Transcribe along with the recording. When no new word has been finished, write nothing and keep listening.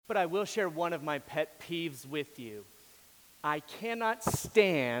But I will share one of my pet peeves with you. I cannot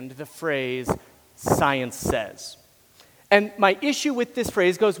stand the phrase, science says. And my issue with this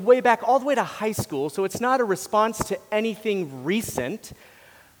phrase goes way back, all the way to high school, so it's not a response to anything recent.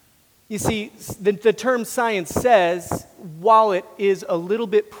 You see, the term science says, while it is a little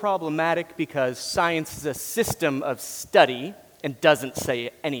bit problematic because science is a system of study and doesn't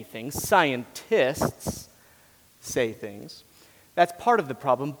say anything, scientists say things. That's part of the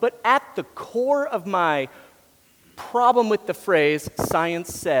problem. But at the core of my problem with the phrase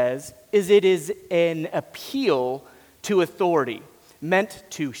science says is it is an appeal to authority, meant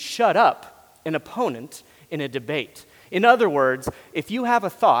to shut up an opponent in a debate. In other words, if you have a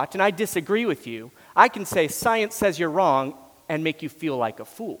thought and I disagree with you, I can say science says you're wrong and make you feel like a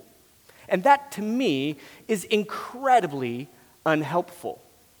fool. And that to me is incredibly unhelpful.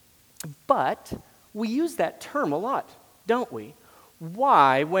 But we use that term a lot, don't we?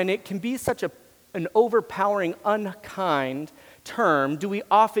 Why, when it can be such an overpowering, unkind term, do we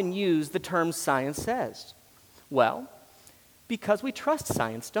often use the term science says? Well, because we trust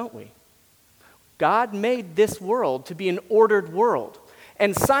science, don't we? God made this world to be an ordered world.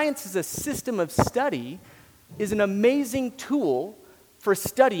 And science as a system of study is an amazing tool for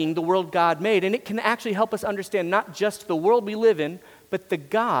studying the world God made. And it can actually help us understand not just the world we live in, but the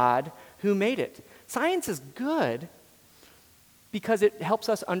God who made it. Science is good because it helps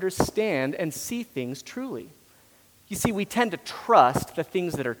us understand and see things truly. You see, we tend to trust the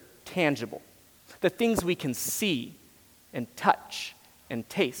things that are tangible, the things we can see and touch and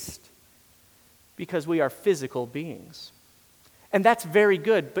taste, because we are physical beings. And that's very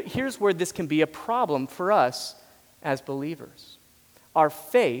good, but here's where this can be a problem for us as believers. Our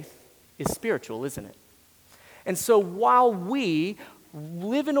faith is spiritual, isn't it? And so while we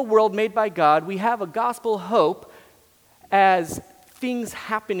live in a world made by God, we have a gospel hope as things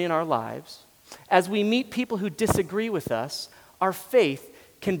happen in our lives. As we meet people who disagree with us, our faith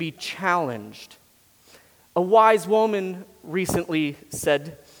can be challenged. A wise woman recently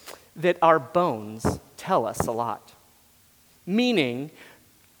said that our bones tell us a lot, meaning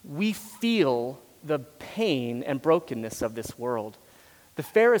we feel the pain and brokenness of this world. The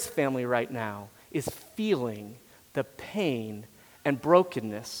Ferris family right now is feeling the pain and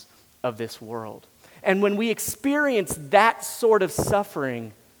brokenness of this world. And when we experience that sort of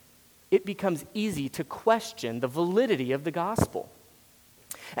suffering, it becomes easy to question the validity of the gospel.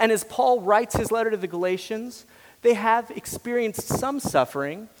 And as Paul writes his letter to the Galatians, they have experienced some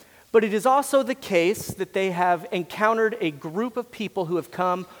suffering, but it is also the case that they have encountered a group of people who have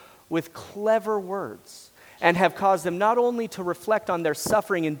come with clever words and have caused them not only to reflect on their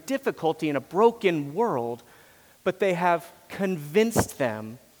suffering and difficulty in a broken world, but they have convinced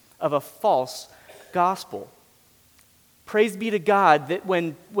them of a false gospel. Praise be to God that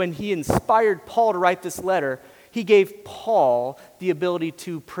when he inspired Paul to write this letter, he gave Paul the ability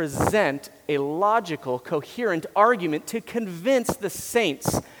to present a logical, coherent argument to convince the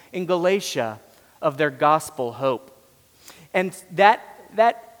saints in Galatia of their gospel hope. And that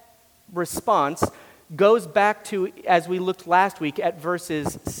response goes back to, as we looked last week, at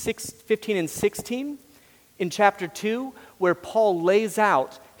verses 15 and 16 in chapter 2, where Paul lays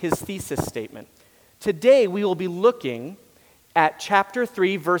out his thesis statement. Today we will be looking at chapter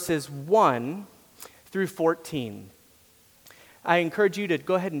 3, verses 1 through 14. I encourage you to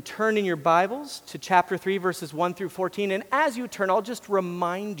go ahead and turn in your Bibles to chapter 3, verses 1 through 14. And as you turn, I'll just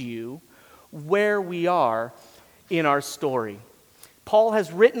remind you where we are in our story. Paul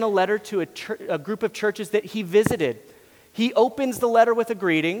has written a letter to a group of churches that he visited. He opens the letter with a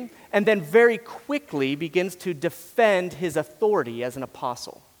greeting and then very quickly begins to defend his authority as an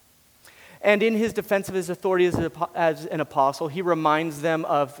apostle. And in his defense of his authority as an apostle, he reminds them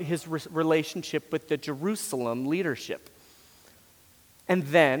of his relationship with the Jerusalem leadership. And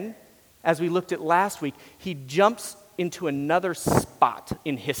then, as we looked at last week, he jumps into another spot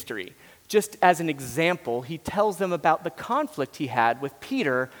in history. Just as an example, he tells them about the conflict he had with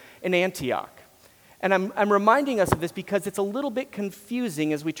Peter in Antioch. And I'm reminding us of this because it's a little bit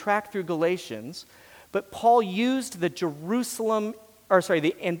confusing as we track through Galatians, but Paul used the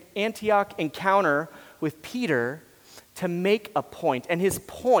Antioch encounter with Peter to make a point. And his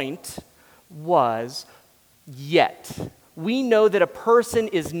point was, yet we know that a person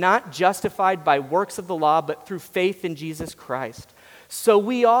is not justified by works of the law, but through faith in Jesus Christ. So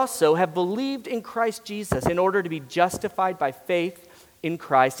we also have believed in Christ Jesus in order to be justified by faith in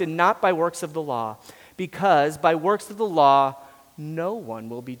Christ and not by works of the law, because by works of the law, no one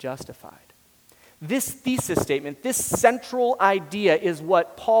will be justified. This thesis statement, this central idea is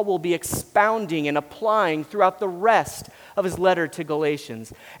what Paul will be expounding and applying throughout the rest of his letter to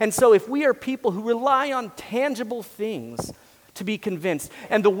Galatians. And so if we are people who rely on tangible things to be convinced,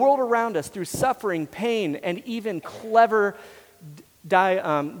 and the world around us through suffering, pain, and even clever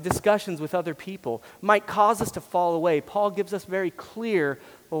discussions with other people might cause us to fall away, Paul gives us very clear,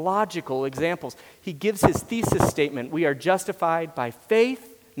 logical examples. He gives his thesis statement, we are justified by faith,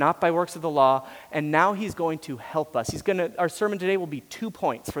 not by works of the law, and now he's going to help us. Our sermon today will be 2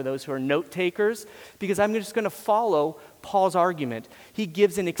 points for those who are note takers, because I'm just going to follow Paul's argument. He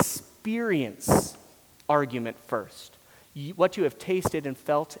gives an experience argument first. What you have tasted and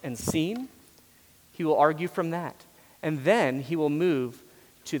felt and seen, he will argue from that. And then he will move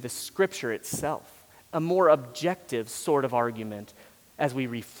to the scripture itself, a more objective sort of argument as we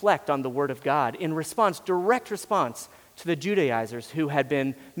reflect on the word of God in response, direct response to the Judaizers who had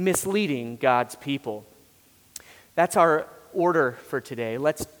been misleading God's people. That's our order for today.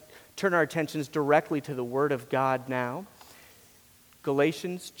 Let's turn our attentions directly to the Word of God now.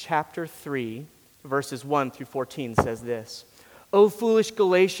 Galatians chapter 3, verses 1 through 14 says this, "O foolish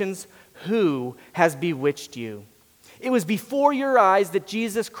Galatians, who has bewitched you? It was before your eyes that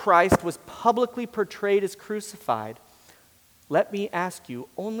Jesus Christ was publicly portrayed as crucified. Let me ask you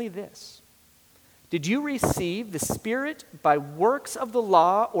only this. Did you receive the Spirit by works of the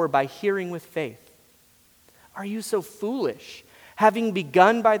law or by hearing with faith? Are you so foolish? Having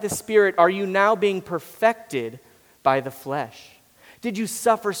begun by the Spirit, are you now being perfected by the flesh? Did you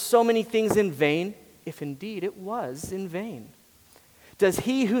suffer so many things in vain, if indeed it was in vain? Does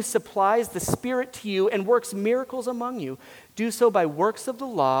he who supplies the Spirit to you and works miracles among you do so by works of the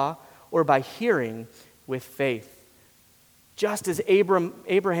law or by hearing with faith? Just as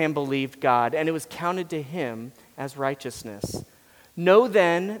Abraham believed God, and it was counted to him as righteousness. Know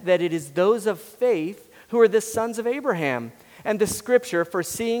then that it is those of faith who are the sons of Abraham. And the scripture,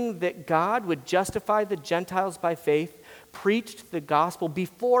 foreseeing that God would justify the Gentiles by faith, preached the gospel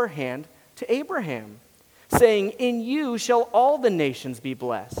beforehand to Abraham, saying, in you shall all the nations be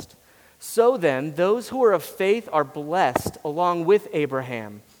blessed. So then, those who are of faith are blessed along with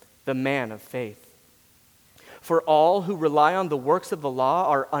Abraham, the man of faith. For all who rely on the works of the law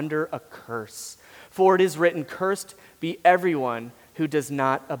are under a curse. For it is written, cursed be everyone who does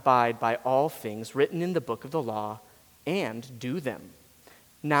not abide by all things written in the book of the law and do them.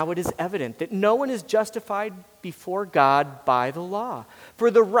 Now it is evident that no one is justified before God by the law, for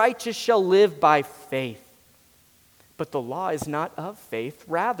the righteous shall live by faith. But the law is not of faith,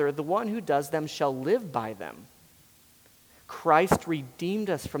 rather the one who does them shall live by them. Christ redeemed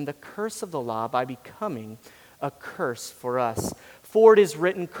us from the curse of the law by becoming a curse for us. For it is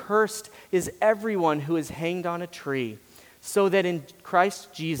written, cursed is everyone who is hanged on a tree, so that in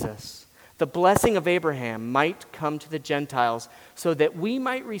Christ Jesus the blessing of Abraham might come to the Gentiles, so that we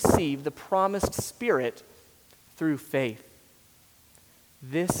might receive the promised Spirit through faith.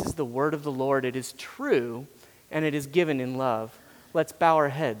 This is the word of the Lord. It is true, and it is given in love. Let's bow our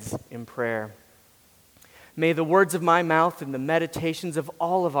heads in prayer. May the words of my mouth and the meditations of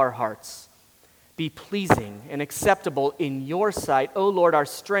all of our hearts be pleasing and acceptable in your sight, O Lord, our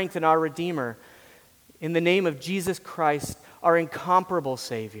strength and our Redeemer. In the name of Jesus Christ, our incomparable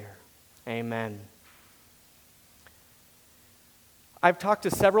Savior. Amen. I've talked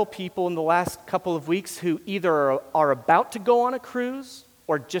to several people in the last couple of weeks who either are about to go on a cruise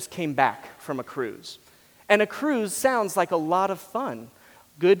or just came back from a cruise. And a cruise sounds like a lot of fun.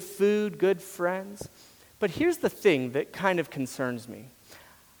 Good food, good friends. But here's the thing that kind of concerns me.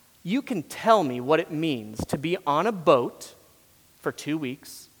 You can tell me what it means to be on a boat for 2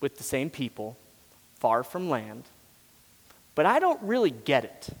 weeks with the same people, far from land, but I don't really get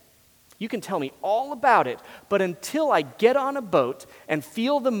it. You can tell me all about it, but until I get on a boat and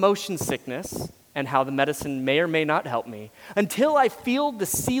feel the motion sickness and how the medicine may or may not help me, until I feel the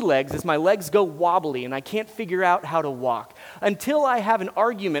sea legs as my legs go wobbly and I can't figure out how to walk, until I have an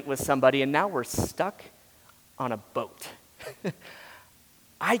argument with somebody and now we're stuck on a boat.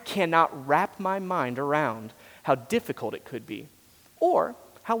 I cannot wrap my mind around how difficult it could be or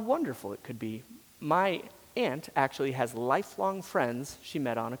how wonderful it could be. My aunt actually has lifelong friends she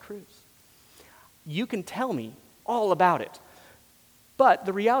met on a cruise. You can tell me all about it, but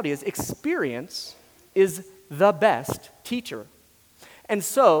the reality is experience is the best teacher. And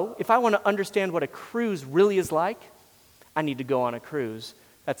so, if I want to understand what a cruise really is like, I need to go on a cruise.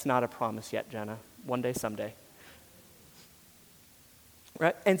 That's not a promise yet, Jenna. One day, someday.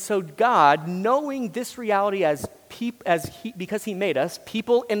 Right? And so God, knowing this reality because he made us,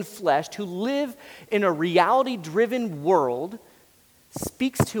 people in flesh who live in a reality-driven world,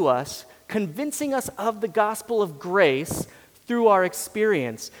 speaks to us convincing us of the gospel of grace through our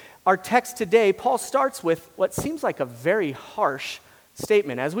experience. Our text today, Paul starts with what seems like a very harsh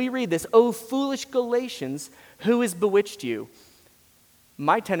statement. As we read this, "O foolish Galatians, who has bewitched you?"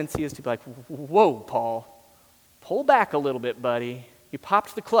 My tendency is to be like, "Whoa, Paul, pull back a little bit, buddy. You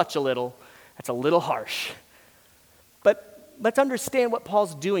popped the clutch a little. That's a little harsh." But let's understand what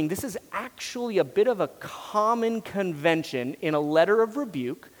Paul's doing. This is actually a bit of a common convention in a letter of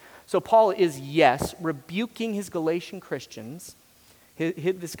rebuke. So Paul is, yes, rebuking his Galatian Christians,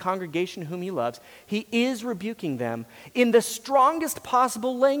 this congregation whom he loves. He is rebuking them in the strongest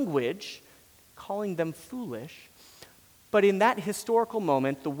possible language, calling them foolish. But in that historical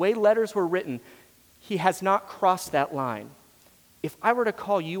moment, the way letters were written, he has not crossed that line. If I were to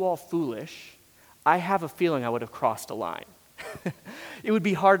call you all foolish, I have a feeling I would have crossed a line. It would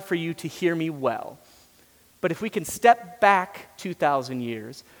be hard for you to hear me well. But if we can step back 2,000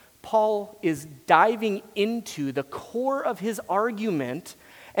 years, Paul is diving into the core of his argument,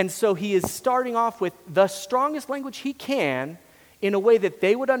 and so he is starting off with the strongest language he can in a way that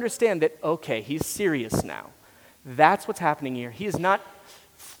they would understand that, okay, he's serious now. That's what's happening here. He is not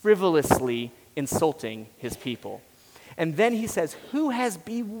frivolously insulting his people. And then he says, "Who has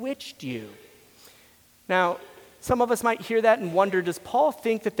bewitched you?" Now, some of us might hear that and wonder, does Paul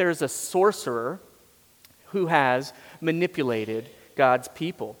think that there's a sorcerer who has manipulated God's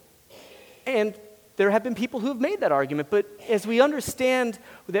people? And there have been people who have made that argument, but as we understand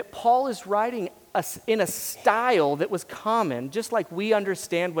that Paul is writing in a style that was common, just like we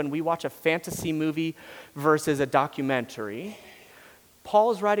understand when we watch a fantasy movie versus a documentary,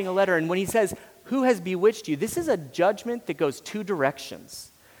 Paul is writing a letter, and when he says, "Who has bewitched you?" this is a judgment that goes two directions.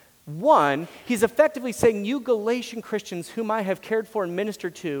 One, he's effectively saying, you Galatian Christians whom I have cared for and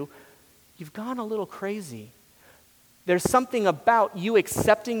ministered to, you've gone a little crazy. There's something about you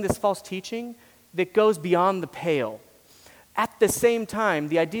accepting this false teaching that goes beyond the pale. At the same time,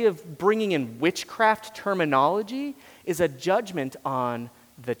 the idea of bringing in witchcraft terminology is a judgment on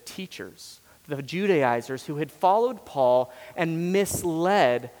the teachers, the Judaizers who had followed Paul and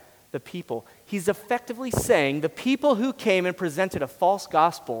misled the people. He's effectively saying the people who came and presented a false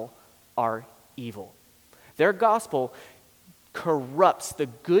gospel are evil. Their gospel corrupts the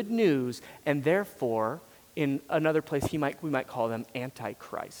good news, and therefore, in another place we might call them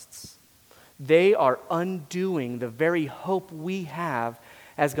antichrists. They are undoing the very hope we have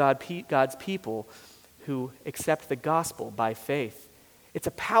as God's people who accept the gospel by faith. It's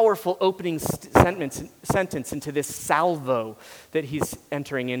a powerful opening sentence into this salvo that he's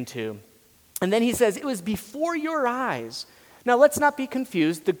entering into. And then he says, "It was before your eyes." Now let's not be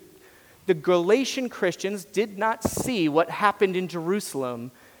confused. The Galatian Christians did not see what happened in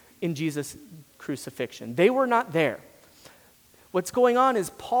Jerusalem in Jesus' crucifixion. They were not there. What's going on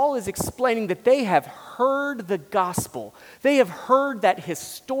is Paul is explaining that they have heard the gospel. They have heard that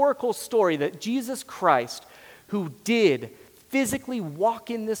historical story that Jesus Christ, who did physically walk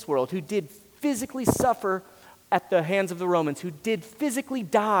in this world, who did physically suffer at the hands of the Romans, who did physically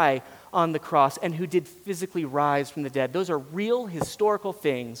die on the cross, and who did physically rise from the dead. Those are real historical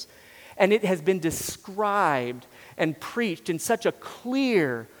things. And it has been described and preached in such a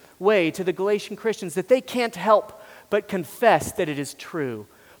clear way to the Galatian Christians that they can't help but confess that it is true.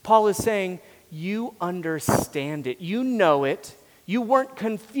 Paul is saying, you understand it. You know it. You weren't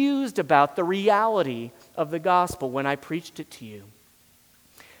confused about the reality of the gospel when I preached it to you.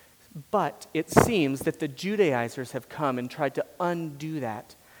 But it seems that the Judaizers have come and tried to undo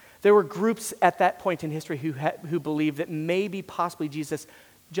that. There were groups at that point in history who believed that maybe possibly Jesus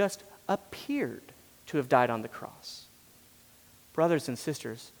just appeared to have died on the cross. Brothers and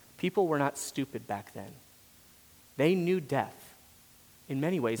sisters, people were not stupid back then. They knew death in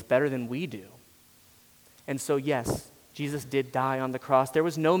many ways better than we do. And so yes, Jesus did die on the cross. There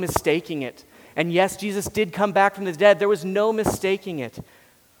was no mistaking it. And yes, Jesus did come back from the dead. There was no mistaking it.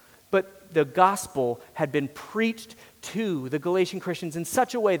 But the gospel had been preached to the Galatian Christians in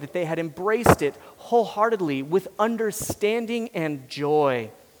such a way that they had embraced it wholeheartedly with understanding and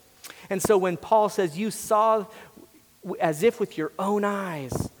joy. And so when Paul says, you saw as if with your own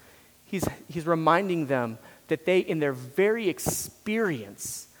eyes, he's reminding them that they, in their very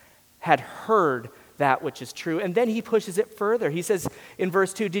experience, had heard that which is true. And then he pushes it further. He says in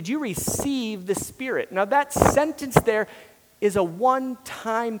verse 2, did you receive the Spirit? Now that sentence there is a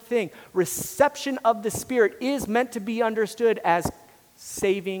one-time thing. Reception of the Spirit is meant to be understood as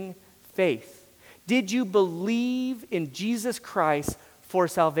saving faith. Did you believe in Jesus Christ for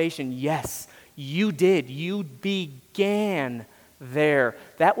salvation? Yes, you did. You began there.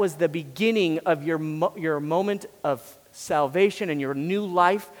 That was the beginning of your moment of salvation and your new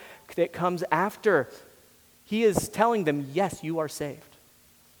life. that comes after. He is telling them, yes, you are saved.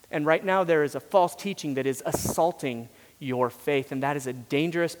 And right now there is a false teaching that is assaulting your faith, and that is a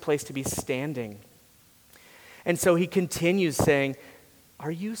dangerous place to be standing. And so he continues saying,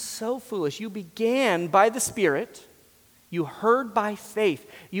 are you so foolish? You began by the Spirit, you heard by faith,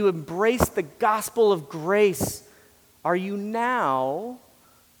 you embraced the gospel of grace. Are you now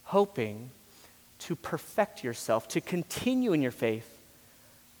hoping to perfect yourself, to continue in your faith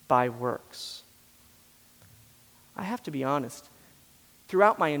by works? I have to be honest,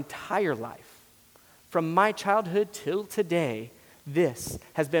 throughout my entire life, from my childhood till today, this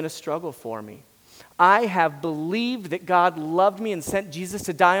has been a struggle for me. I have believed that God loved me and sent Jesus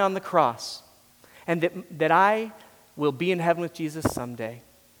to die on the cross, and that I will be in heaven with Jesus someday.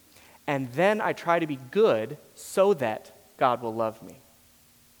 And then I try to be good so that God will love me.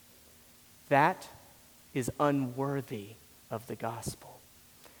 That is unworthy of the gospel.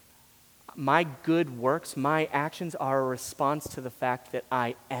 My good works, my actions are a response to the fact that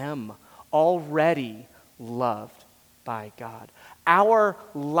I am already loved by God. Our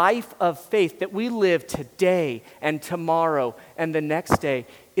life of faith that we live today and tomorrow and the next day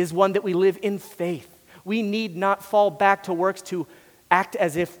is one that we live in faith. We need not fall back to works to act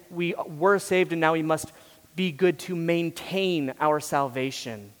as if we were saved and now we must be good to maintain our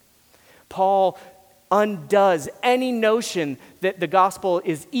salvation. Paul undoes any notion that the gospel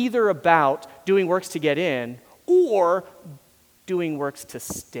is either about doing works to get in or doing works to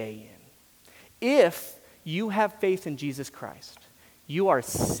stay in. If you have faith in Jesus Christ, you are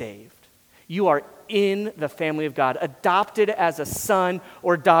saved. You are in the family of God, adopted as a son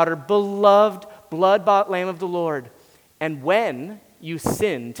or daughter, beloved, blood-bought Lamb of the Lord. And when you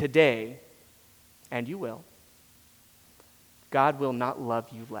sin today, and you will, God will not love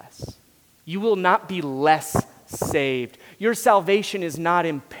you less. You will not be less saved. Your salvation is not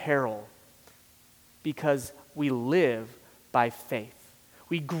in peril because we live by faith.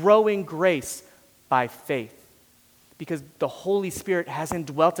 We grow in grace by faith because the Holy Spirit has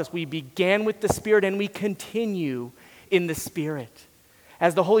indwelt us. We began with the Spirit and we continue in the Spirit.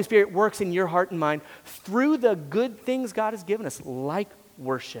 As the Holy Spirit works in your heart and mind through the good things God has given us, like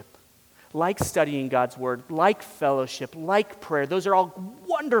worship, like studying God's word, like fellowship, like prayer. Those are all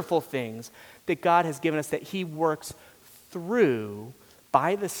wonderful things that God has given us that he works through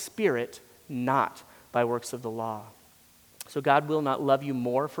by the Spirit, not by works of the law. So God will not love you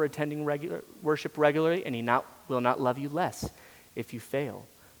more for attending worship regularly, and he will not love you less if you fail.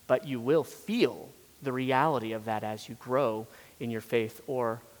 But you will feel the reality of that as you grow in your faith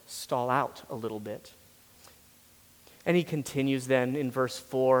or stall out a little bit. And he continues then in verse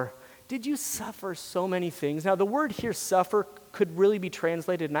 4, did you suffer so many things? Now the word here, suffer, could really be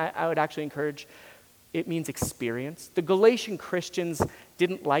translated, and I would actually encourage, it means experience. The Galatian Christians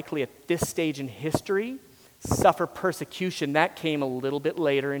didn't likely at this stage in history suffer persecution. That came a little bit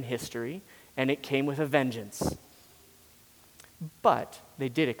later in history, and it came with a vengeance. But they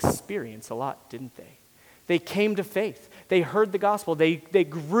did experience a lot, didn't they? They came to faith. They heard the gospel. They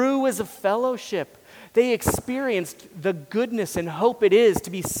grew as a fellowship. They experienced the goodness and hope it is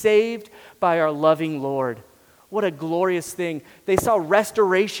to be saved by our loving Lord. What a glorious thing. They saw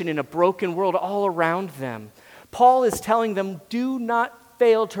restoration in a broken world all around them. Paul is telling them, do not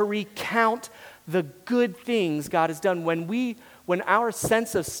fail to recount the good things God has done. When our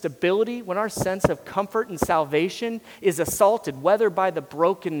sense of stability, when our sense of comfort and salvation is assaulted, whether by the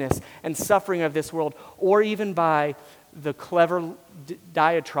brokenness and suffering of this world or even by the clever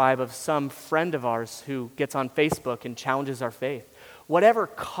diatribe of some friend of ours who gets on Facebook and challenges our faith, whatever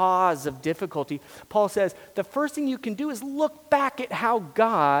cause of difficulty, Paul says, the first thing you can do is look back at how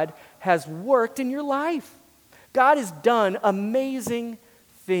God has worked in your life. God has done amazing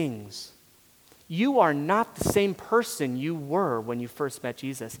things. You are not the same person you were when you first met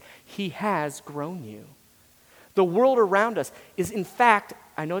Jesus. He has grown you. The world around us is, in fact,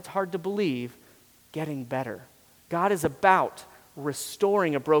 I know it's hard to believe, getting better. God is about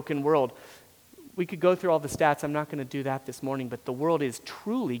restoring a broken world. We could go through all the stats. I'm not going to do that this morning, but the world is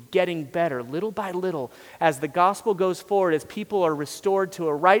truly getting better little by little as the gospel goes forward, as people are restored to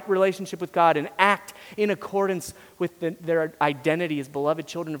a right relationship with God and act in accordance with their identity as beloved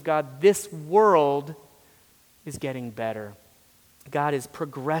children of God. This world is getting better. God is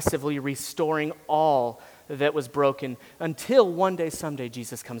progressively restoring all that was broken until one day, someday,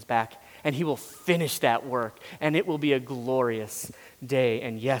 Jesus comes back and he will finish that work and it will be a glorious day.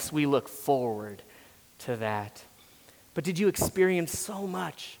 And yes, we look forward to that. But did you experience so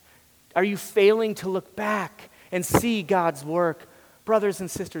much? Are you failing to look back and see God's work? Brothers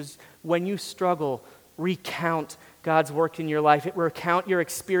and sisters, when you struggle, recount God's work in your life. Recount your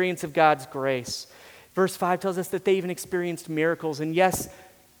experience of God's grace. Verse 5 tells us that they even experienced miracles. And yes,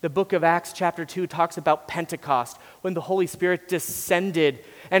 the book of Acts chapter 2 talks about Pentecost, when the Holy Spirit descended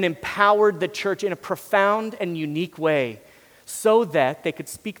and empowered the church in a profound and unique way so that they could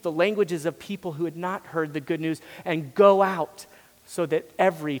speak the languages of people who had not heard the good news and go out so that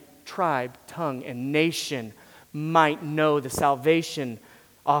every tribe, tongue, and nation might know the salvation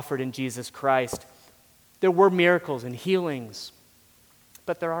offered in Jesus Christ. There were miracles and healings,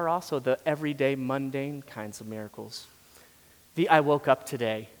 but there are also the everyday, mundane kinds of miracles. The I woke up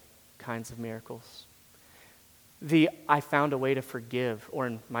today kinds of miracles. The I found a way to forgive, or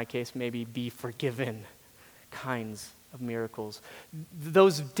in my case, maybe be forgiven kinds of miracles.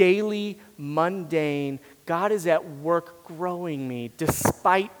 Those daily, mundane, God is at work growing me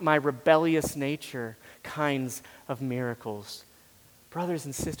despite my rebellious nature kinds of miracles. Brothers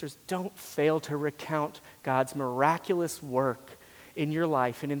and sisters, don't fail to recount God's miraculous work in your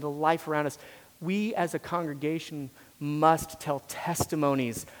life and in the life around us. We as a congregation must tell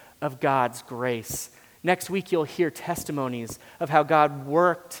testimonies of God's grace. Next week, you'll hear testimonies of how God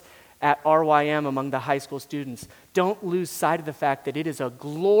worked at RYM among the high school students. Don't lose sight of the fact that it is a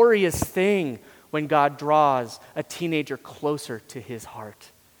glorious thing when God draws a teenager closer to his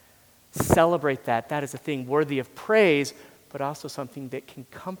heart. Celebrate that. That is a thing worthy of praise, but also something that can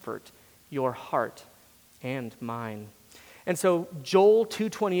comfort your heart and mine. And so Joel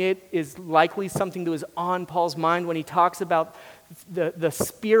 2:28 is likely something that was on Paul's mind when he talks about the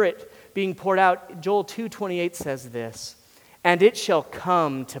Spirit being poured out. Joel 2:28 says this, "And it shall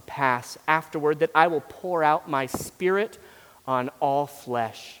come to pass afterward that I will pour out my Spirit on all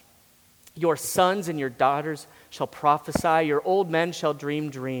flesh. Your sons and your daughters shall prophesy, your old men shall dream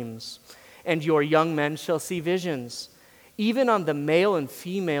dreams, and your young men shall see visions, even on the male and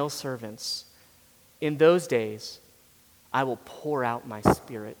female servants. In those days I will pour out my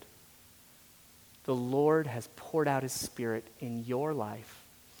Spirit." The Lord has poured out his Spirit in your life,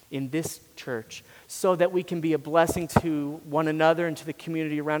 in this church, so that we can be a blessing to one another and to the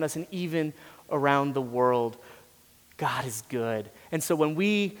community around us and even around the world. God is good. And so when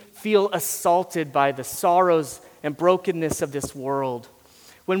we feel assaulted by the sorrows and brokenness of this world,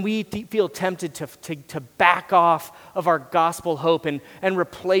 when we feel tempted to back off of our gospel hope and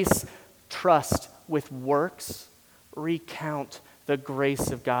replace trust with works, recount the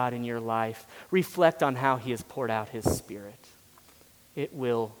grace of God in your life. Reflect on how he has poured out his Spirit. It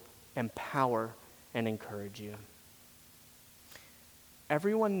will empower and encourage you.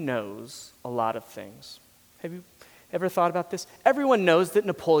 Everyone knows a lot of things. Have you ever thought about this? Everyone knows that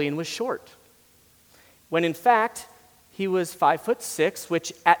Napoleon was short, when in fact he was 5'6",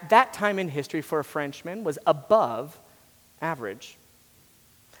 which at that time in history for a Frenchman was above average.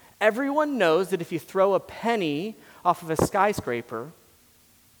 Everyone knows that if you throw a penny off of a skyscraper,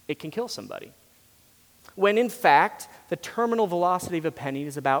 it can kill somebody, when in fact the terminal velocity of a penny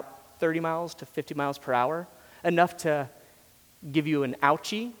is about 30 miles to 50 miles per hour, enough to give you an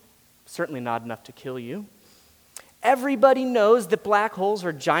ouchie, certainly not enough to kill you. Everybody knows that black holes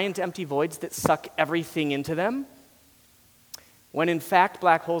are giant empty voids that suck everything into them, when in fact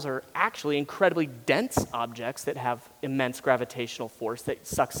black holes are actually incredibly dense objects that have immense gravitational force that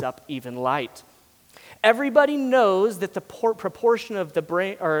sucks up even light. Everybody knows that the proportion of the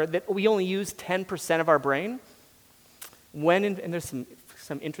brain, or that we only use 10% of our brain, and there's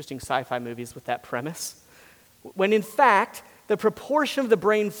some interesting sci-fi movies with that premise, when in fact the proportion of the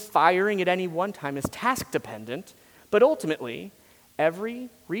brain firing at any one time is task dependent, but ultimately every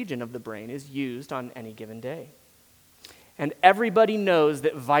region of the brain is used on any given day. And everybody knows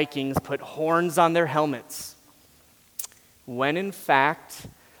that Vikings put horns on their helmets, when in fact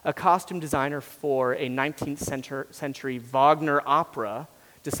a costume designer for a 19th century Wagner opera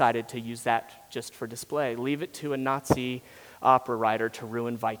decided to use that just for display. Leave it to a Nazi opera writer to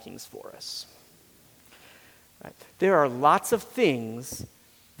ruin Vikings for us. Right. There are lots of things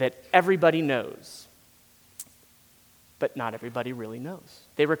that everybody knows, but not everybody really knows.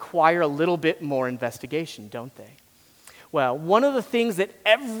 They require a little bit more investigation, don't they? Well, one of the things that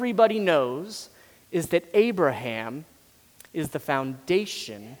everybody knows is that Abraham is the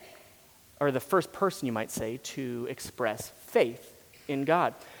foundation, or the first person, you might say, to express faith in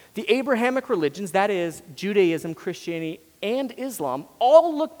God. The Abrahamic religions, that is Judaism, Christianity, and Islam,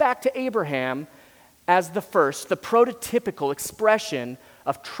 all look back to Abraham as the first, the prototypical expression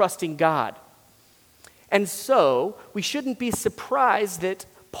of trusting God. And so, we shouldn't be surprised that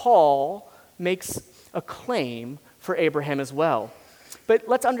Paul makes a claim for Abraham as well. But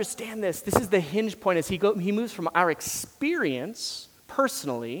let's understand this. This is the hinge point as he moves from our experience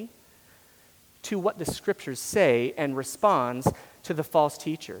personally to what the scriptures say and responds to the false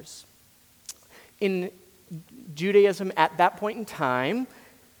teachers. In Judaism at that point in time,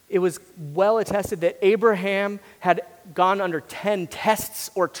 it was well attested that Abraham had gone under 10 tests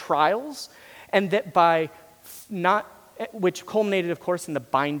or trials, and that which culminated, of course, in the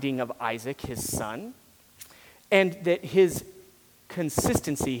binding of Isaac, his son, and that his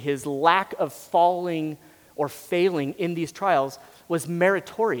consistency, his lack of falling or failing in these trials was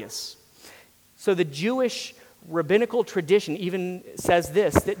meritorious. So the Jewish rabbinical tradition even says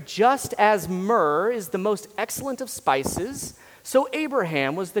this, that just as myrrh is the most excellent of spices, so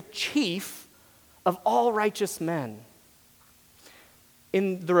Abraham was the chief of all righteous men.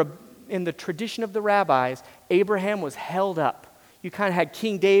 In the tradition of the rabbis, Abraham was held up. You kind of had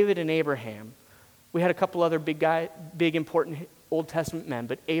King David and Abraham. We had a couple other big important Old Testament men,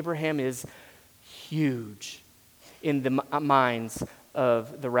 but Abraham is huge in the minds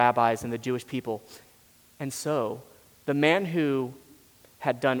of the rabbis and the Jewish people. And so, the man who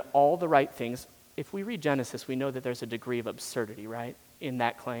had done all the right things, if we read Genesis, we know that there's a degree of absurdity, right, in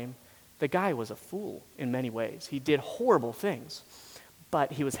that claim. The guy was a fool in many ways. He did horrible things,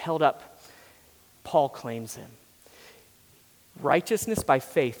 but he was held up. Paul claims him. Righteousness by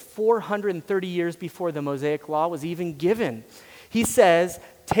faith, 430 years before the Mosaic Law was even given. He says,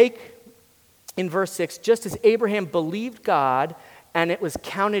 in verse 6, just as Abraham believed God, and it was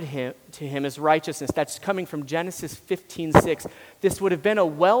counted to him as righteousness. That's coming from Genesis 15:6. This would have been a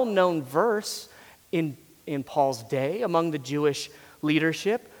well-known verse in Paul's day among the Jewish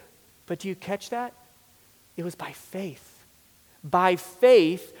leadership. But do you catch that? It was by faith. By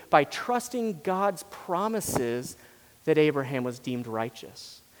faith, by trusting God's promises, that Abraham was deemed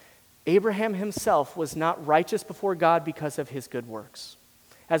righteous. Abraham himself was not righteous before God because of his good works.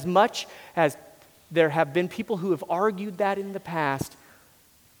 As much as there have been people who have argued that in the past,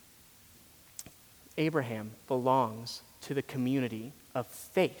 Abraham belongs to the community of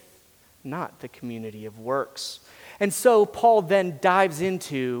faith, not the community of works. And so Paul then dives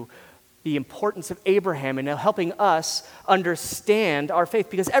into the importance of Abraham and helping us understand our faith,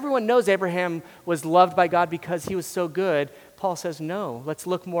 because everyone knows Abraham was loved by God because he was so good. Paul says, no, let's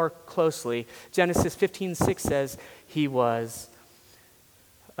look more closely. Genesis 15:6 says he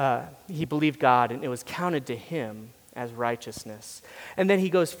believed God, and it was counted to him as righteousness. And then he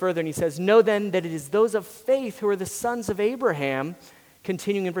goes further and he says, know then that it is those of faith who are the sons of Abraham,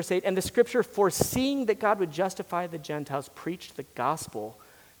 continuing in verse 8, and the scripture, foreseeing that God would justify the Gentiles, preached the gospel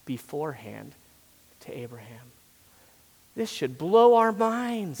beforehand to Abraham. This should blow our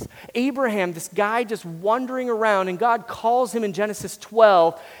minds. Abraham, this guy just wandering around, and God calls him in Genesis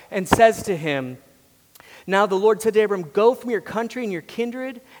 12 and says to him, now the Lord said to Abram, go from your country and your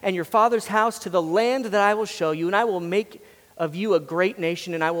kindred and your father's house to the land that I will show you, and I will make of you a great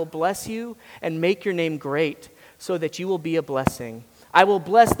nation, and I will bless you and make your name great, so that you will be a blessing. I will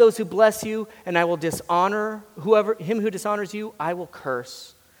bless those who bless you, and I will dishonor him who dishonors you, I will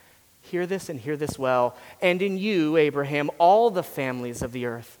curse. Hear this and hear this well. And in you, Abraham, all the families of the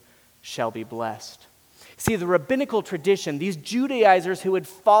earth shall be blessed. See, the rabbinical tradition, these Judaizers who had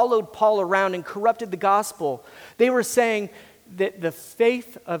followed Paul around and corrupted the gospel, they were saying that the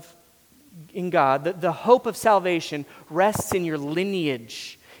faith in God, the hope of salvation, rests in your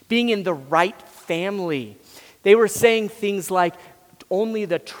lineage, being in the right family. They were saying things like, only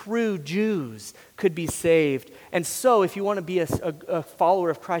the true Jews could be saved. And so, if you want to be a follower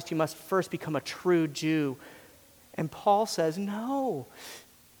of Christ, you must first become a true Jew. And Paul says, no.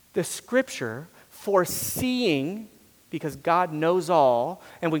 The scripture, foreseeing, because God knows all,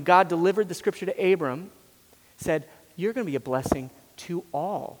 and when God delivered the scripture to Abram, said, you're going to be a blessing to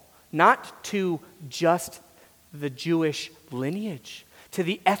all. Not to just the Jewish lineage, to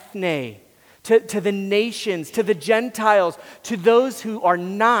the ethne, to the nations, to the Gentiles, to those who are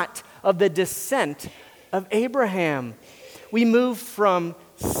not of the descent of Abraham. We move from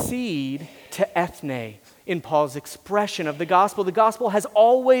seed to ethne in Paul's expression of the gospel. The gospel has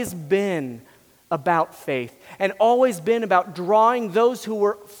always been about faith and always been about drawing those who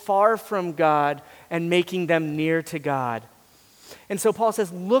were far from God and making them near to God. And so Paul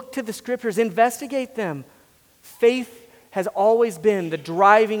says, look to the scriptures, investigate them. Faith has always been the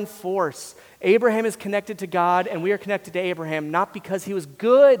driving force. Abraham is connected to God, and we are connected to Abraham not because he was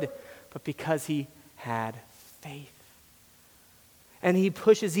good, but because he had faith. And he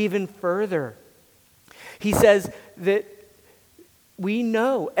pushes even further. He says that we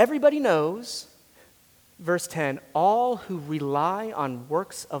know, everybody knows, verse 10, all who rely on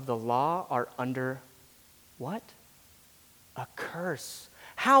works of the law are under what? A curse.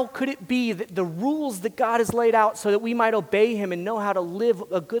 How could it be that the rules that God has laid out so that we might obey him and know how to live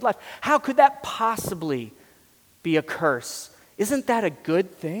a good life, how could that possibly be a curse? Isn't that a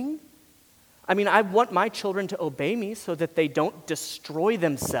good thing? I mean, I want my children to obey me so that they don't destroy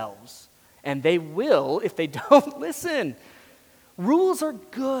themselves. And they will if they don't listen. Rules are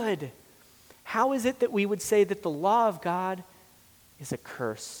good. How is it that we would say that the law of God is a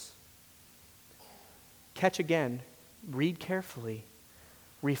curse? Catch again, read carefully,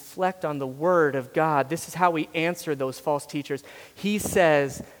 reflect on the word of God. This is how we answer those false teachers. He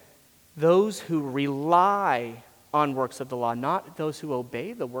says, those who rely on works of the law, not those who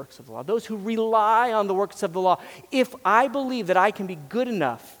obey the works of the law, those who rely on the works of the law. If I believe that I can be good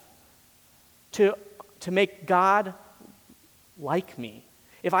enough to make God like me,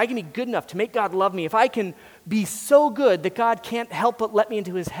 if I can be good enough to make God love me, if I can be so good that God can't help but let me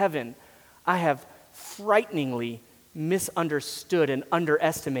into his heaven, I have frighteningly misunderstood and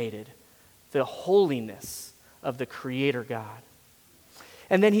underestimated the holiness of the Creator God.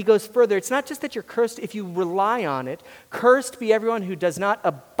 And then he goes further. It's not just that you're cursed if you rely on it. Cursed be everyone who does not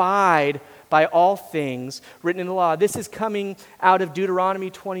abide by all things written in the law. This is coming out of Deuteronomy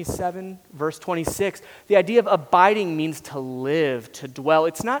 27, verse 26. The idea of abiding means to live, to dwell.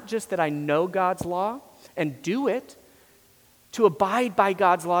 It's not just that I know God's law and do it. To abide by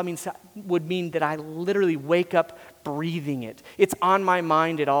God's law would mean that I literally wake up breathing it. It's on my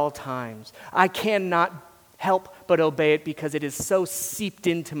mind at all times. I cannot help but obey it because it is so seeped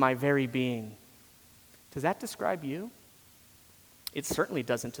into my very being. Does that describe you? It certainly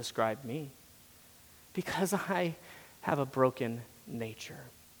doesn't describe me, because I have a broken nature.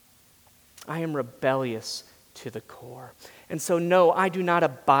 I am rebellious to the core. And so no, I do not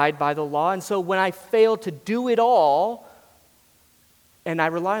abide by the law. And so when I fail to do it all, and I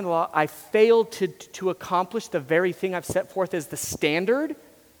rely on the law, I fail to accomplish the very thing I've set forth as the standard,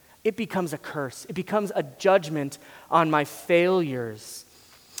 it becomes a curse. It becomes a judgment on my failures.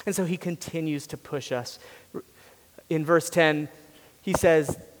 And so he continues to push us. In verse 10, he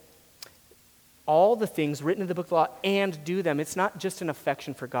says, all the things written in the book of the law and do them. It's not just an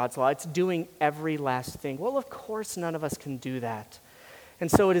affection for God's law. It's doing every last thing. Well, of course, none of us can do that. And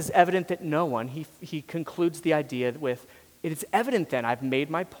so it is evident that no one, he concludes the idea with, it is evident then, I've made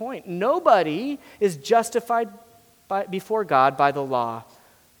my point. Nobody is justified before God by the law.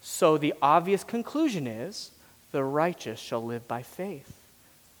 So the obvious conclusion is, the righteous shall live by faith.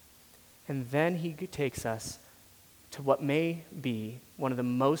 And then he takes us to what may be one of the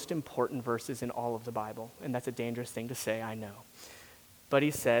most important verses in all of the Bible. And that's a dangerous thing to say, I know. But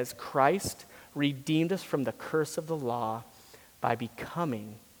he says, Christ redeemed us from the curse of the law by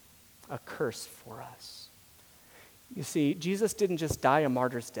becoming a curse for us. You see, Jesus didn't just die a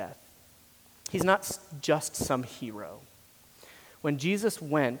martyr's death. He's not just some hero. When Jesus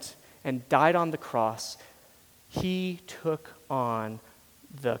went and died on the cross, he took on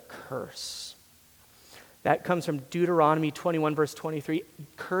the curse. That comes from Deuteronomy 21, verse 23.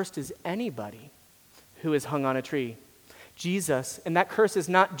 Cursed is anybody who is hung on a tree. Jesus, and that curse is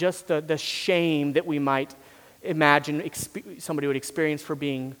not just the shame that we might imagine somebody would experience for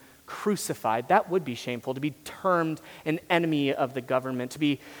being crucified. That would be shameful, to be termed an enemy of the government, to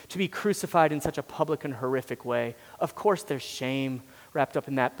be crucified in such a public and horrific way. Of course, there's shame wrapped up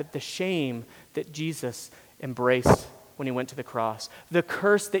in that, but the shame that Jesus embraced when he went to the cross, the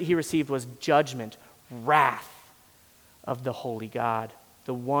curse that he received was judgment, wrath of the holy God,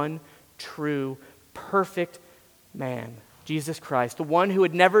 the one true, perfect man, Jesus Christ, the one who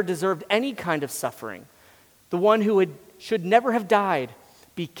had never deserved any kind of suffering, the one who should never have died,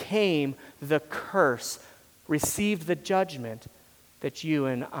 became the curse, received the judgment that you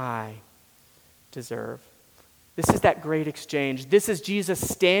and I deserve. This is that great exchange. This is Jesus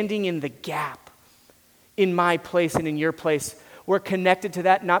standing in the gap in my place and in your place. We're connected to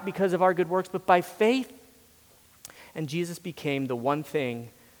that not because of our good works, but by faith. And Jesus became the one thing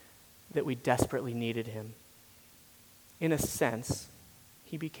that we desperately needed him. In a sense,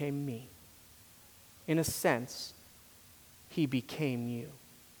 he became me. In a sense, he became you.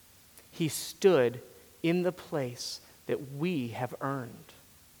 He stood in the place that we have earned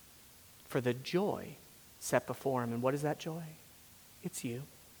for the joy set before him. And what is that joy? It's you.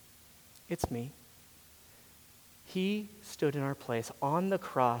 It's me. He stood in our place on the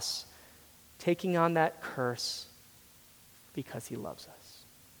cross, taking on that curse because he loves us.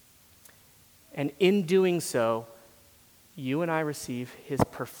 And in doing so, you and I receive his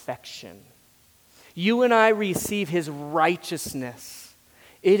perfection. You and I receive his righteousness.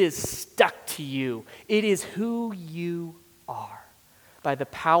 It is stuck to you. It is who you are by the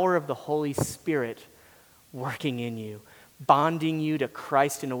power of the Holy Spirit working in you. bonding you to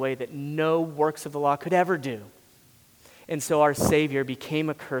Christ in a way that no works of the law could ever do. And so our Savior became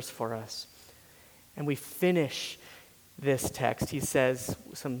a curse for us. And we finish this text. He says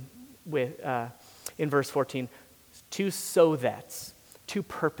in verse 14, two so that's, two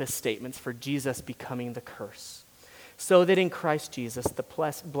purpose statements for Jesus becoming the curse, so that in Christ Jesus the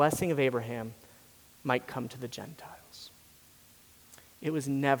blessing of Abraham might come to the Gentiles. It was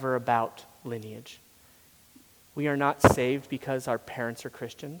never about lineage. We are not saved because our parents are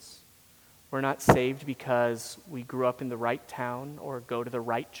Christians. We're not saved because we grew up in the right town or go to the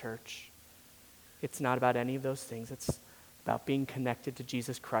right church. It's not about any of those things. It's about being connected to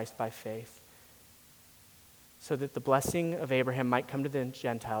Jesus Christ by faith, so that the blessing of Abraham might come to the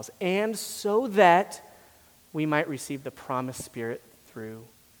Gentiles, and so that we might receive the promised Spirit through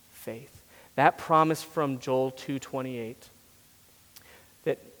faith. That promise from Joel 2:28,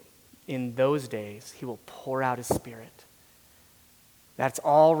 that in those days he will pour out his Spirit. That's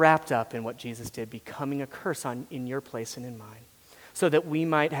all wrapped up in what Jesus did, becoming a curse in your place and in mine, so that we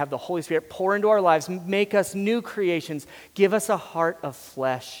might have the Holy Spirit pour into our lives, make us new creations, give us a heart of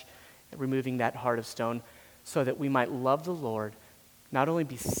flesh, removing that heart of stone, so that we might love the Lord, not only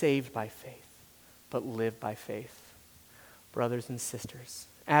be saved by faith, but live by faith. Brothers and sisters,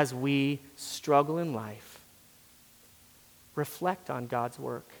 as we struggle in life, reflect on God's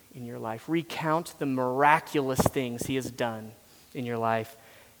work in your life. Recount the miraculous things he has done in your life,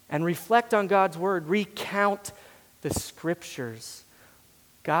 and reflect on God's word. Recount the scriptures.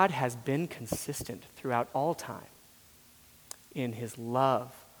 God has been consistent throughout all time in his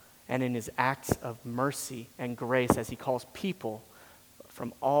love and in his acts of mercy and grace as he calls people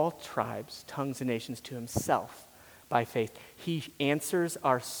from all tribes, tongues, and nations to himself by faith. He answers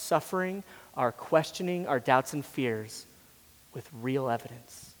our suffering, our questioning, our doubts and fears with real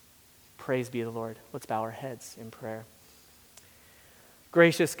evidence. Praise be the Lord. Let's bow our heads in prayer.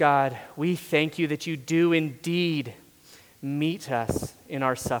 Gracious God, we thank you that you do indeed meet us in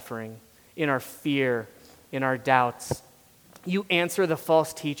our suffering, in our fear, in our doubts. You answer the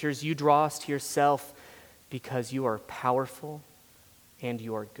false teachers. You draw us to yourself because you are powerful and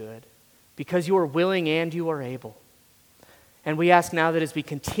you are good, because you are willing and you are able. And we ask now that as we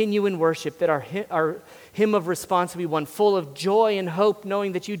continue in worship, that our hymn of response will be one full of joy and hope,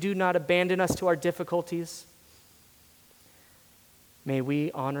 knowing that you do not abandon us to our difficulties. May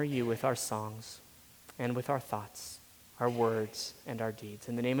we honor you with our songs and with our thoughts, our words, and our deeds.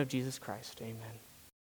 In the name of Jesus Christ, amen.